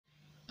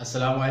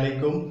Assalamu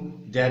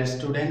alaikum, dear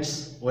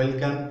students.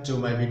 Welcome to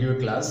my video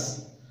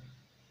class.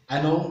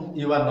 I know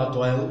you are not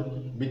well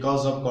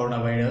because of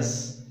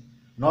coronavirus.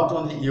 Not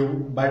only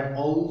you, but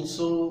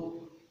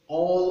also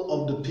all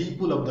of the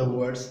people of the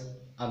world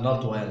are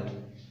not well.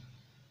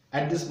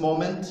 At this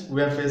moment,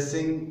 we are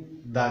facing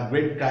the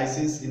great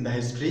crisis in the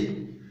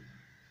history.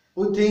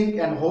 We think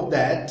and hope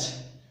that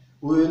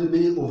we will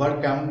be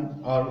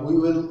overcome, or we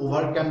will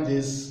overcome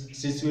this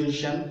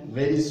situation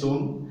very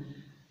soon.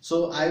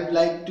 So I would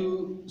like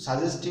to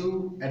suggest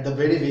you at the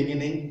very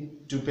beginning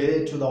to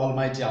pray to the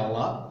Almighty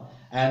Allah.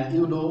 And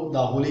you know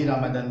the Holy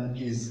Ramadan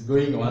is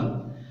going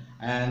on,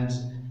 and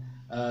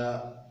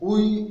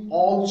we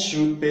all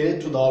should pray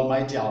to the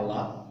Almighty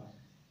Allah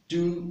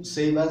to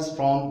save us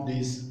from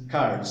this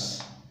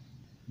curse.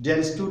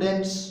 Dear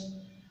students,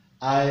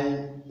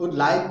 I would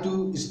like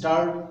to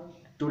start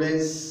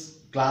today's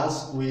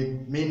class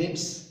with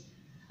minutes,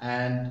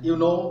 and you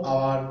know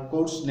our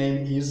course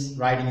name is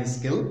writing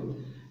skill,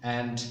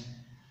 and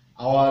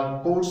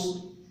our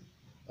course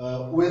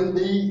will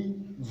be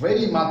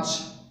very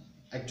much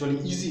actually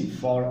easy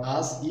for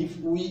us if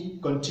we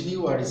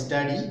continue our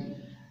study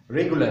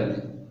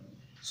regularly.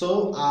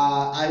 So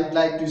I would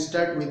like to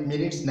start with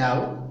minutes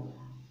now.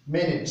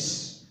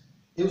 Minutes.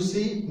 You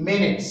see,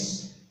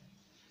 minutes.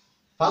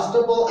 First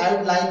of all, I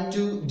would like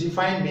to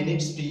define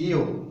minutes to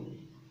you.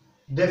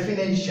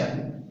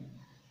 Definition: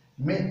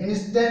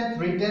 instant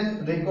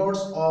written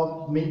records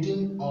of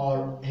meeting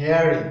or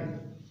hearing.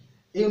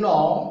 You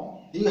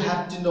know, you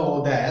have to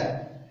know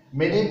that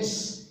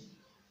minutes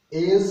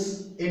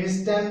is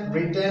instant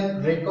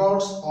written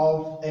records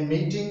of a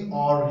meeting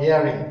or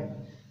hearing.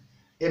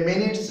 A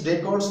minutes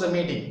records a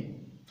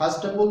meeting.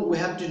 First of all, we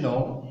have to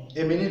know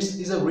a minutes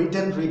is a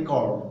written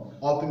record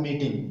of a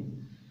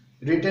meeting,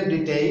 written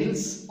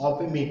details of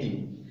a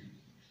meeting.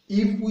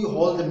 If we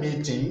hold a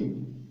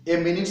meeting, a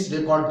minutes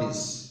record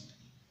this: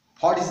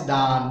 what is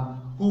done,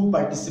 who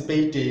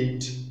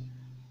participated,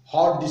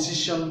 what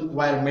decisions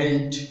were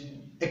made,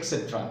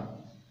 etc.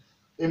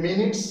 A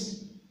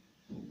minutes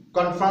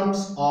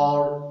confirms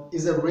or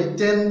is a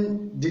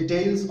written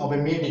details of a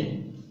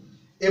meeting.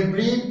 A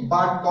brief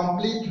but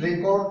complete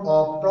record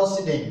of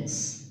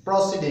proceedings,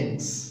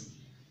 procedures.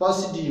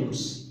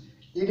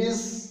 It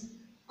is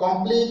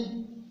complete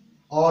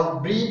or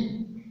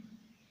brief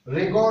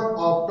record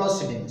of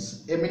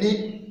proceedings. A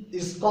minute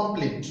is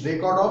complete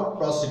record of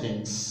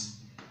proceedings.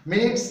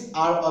 Minutes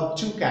are of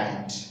two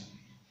kinds,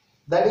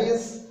 that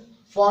is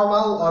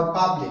formal or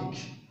public.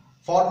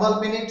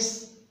 Formal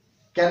minutes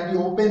can be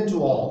open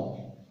to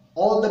all.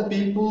 All the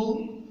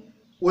people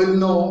will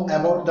know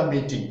about the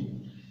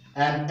meeting.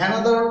 And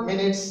another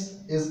minutes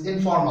is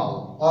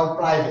informal or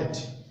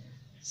private.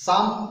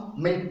 Some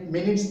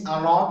minutes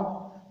are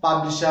not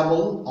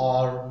publishable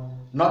or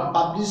not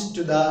published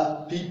to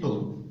the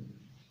people.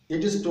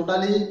 It is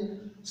totally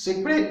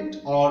secret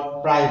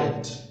or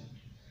private.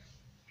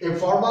 A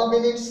formal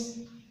minutes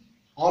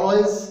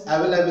always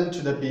available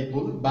to the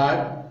people,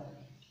 but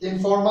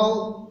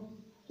informal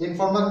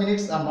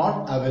minutes are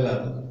not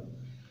available.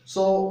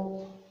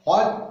 So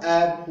what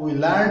have we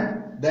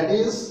learned? That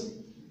is,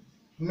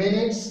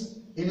 minutes,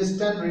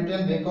 instant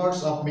written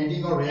records of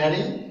meeting or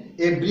hearing,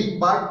 a brief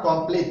but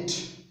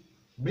complete.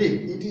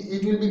 Brief.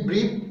 It will be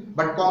brief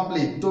but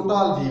complete,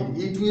 total view.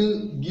 It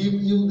will give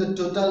you the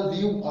total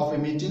view of a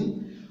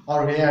meeting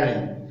or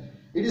hearing.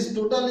 It is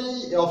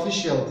totally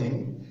official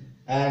thing,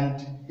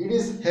 and it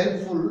is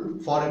helpful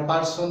for a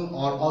person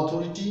or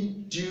authority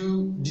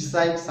to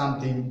decide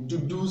something, to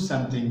do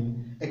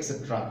something,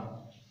 etc.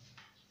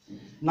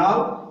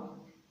 Now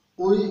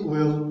we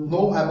will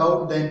know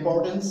about the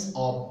importance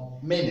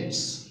of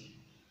minutes.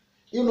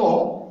 You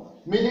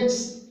know,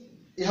 minutes,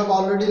 you have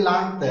already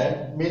learned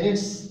that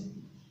minutes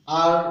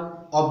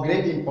are of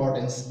great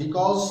importance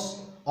because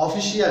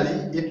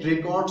officially it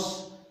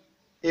records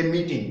a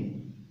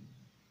meeting.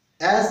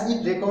 As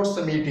it records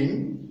a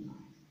meeting,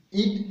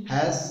 it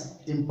has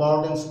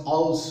importance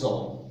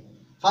also.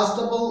 First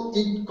of all,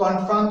 it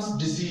confirms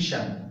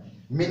decision.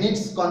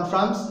 Minutes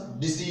confirms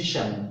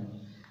decision.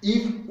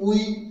 If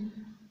we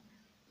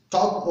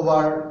talk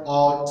over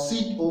or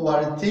sit over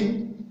a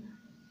thing,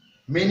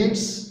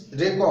 minutes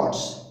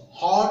records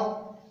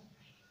what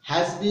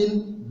has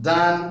been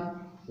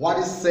done, what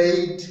is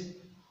said,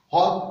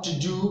 what to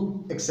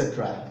do,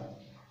 etc.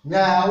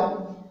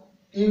 Now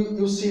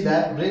you see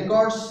that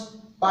records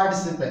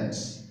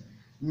participants.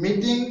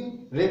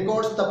 Meeting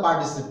records the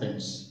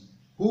participants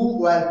who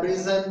were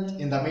present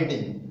in the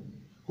meeting,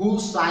 who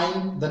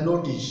signed the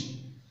notice,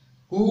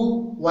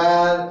 who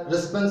were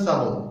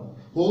responsible,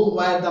 who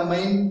were the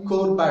main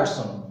core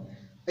person,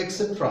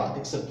 etc.,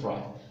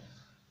 etc.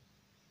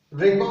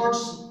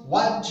 Records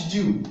what to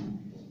do.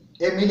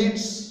 A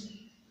minutes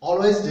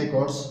always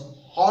records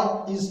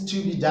what is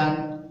to be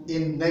done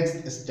in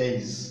next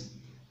stage.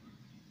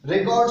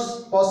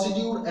 Records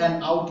procedure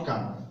and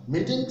outcome.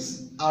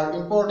 Meetings are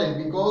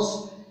important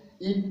because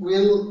it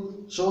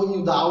will show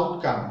you the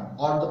outcome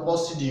or the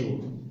procedure.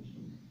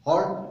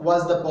 what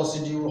was the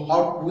procedure,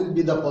 how will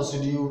be the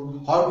procedure,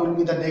 how will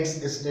be the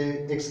next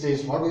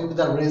stage, what will be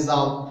the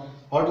result,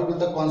 what will be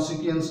the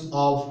consequence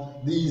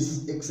of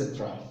these,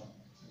 etc.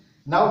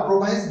 Now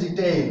provides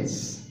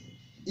details.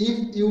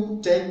 If you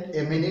take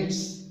a minute,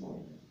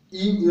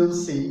 you will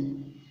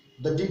see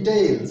the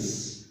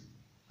details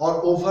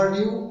or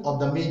overview of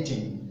the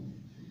meeting.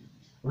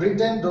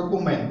 Written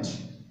document.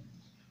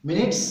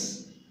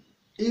 Minutes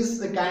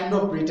is a kind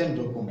of written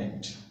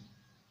document.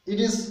 It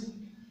is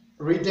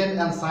written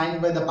and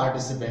signed by the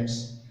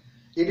participants.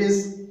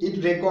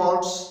 It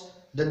records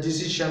the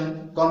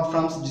decision,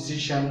 confirms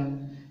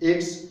decision.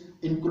 It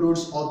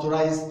includes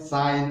authorized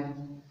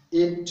sign.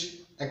 It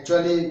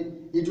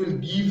will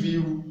give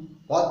you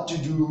what to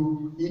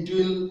do. It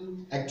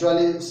will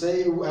actually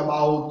say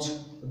about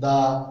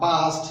the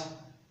past,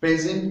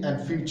 present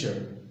and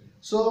future.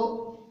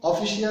 So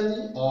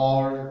officially,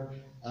 or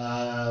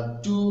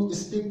to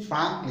speak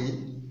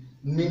frankly,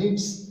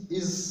 minutes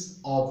is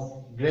of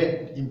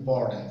great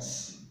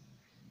importance.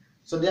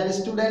 So dear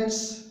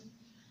students,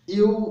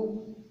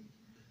 you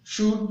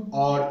should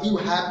or you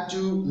have to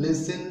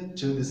listen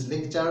to this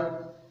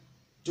lecture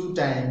 2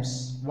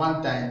 times,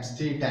 1 times,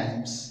 3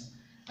 times,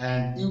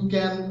 and you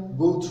can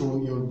go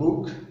through your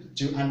book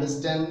to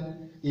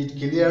understand it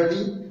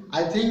clearly.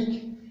 I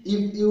think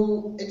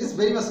it is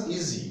very much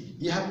easy.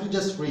 You have to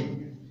just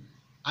read.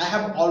 I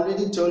have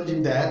already told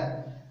you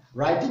that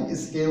writing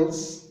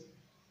skills,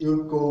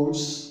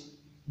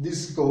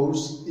 this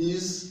course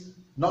is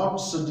not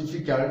so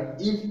difficult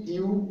if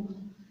you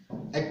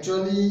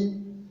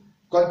actually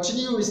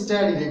continue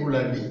study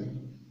regularly.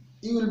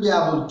 You will be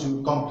able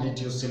to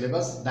complete your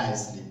syllabus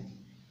nicely.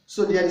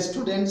 So dear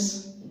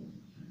students,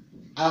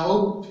 I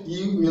hope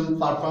you will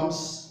perform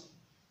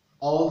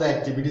all the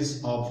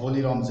activities of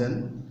Holy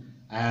Ramzan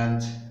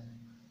and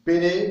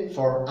pray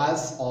for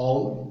us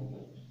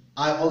all.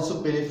 I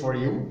also pray for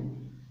you.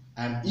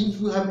 And if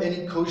you have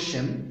any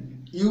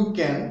question, you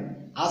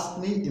can ask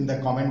me in the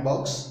comment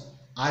box.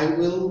 I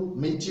will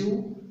meet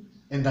you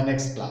in the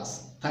next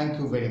class. Thank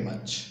you very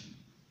much.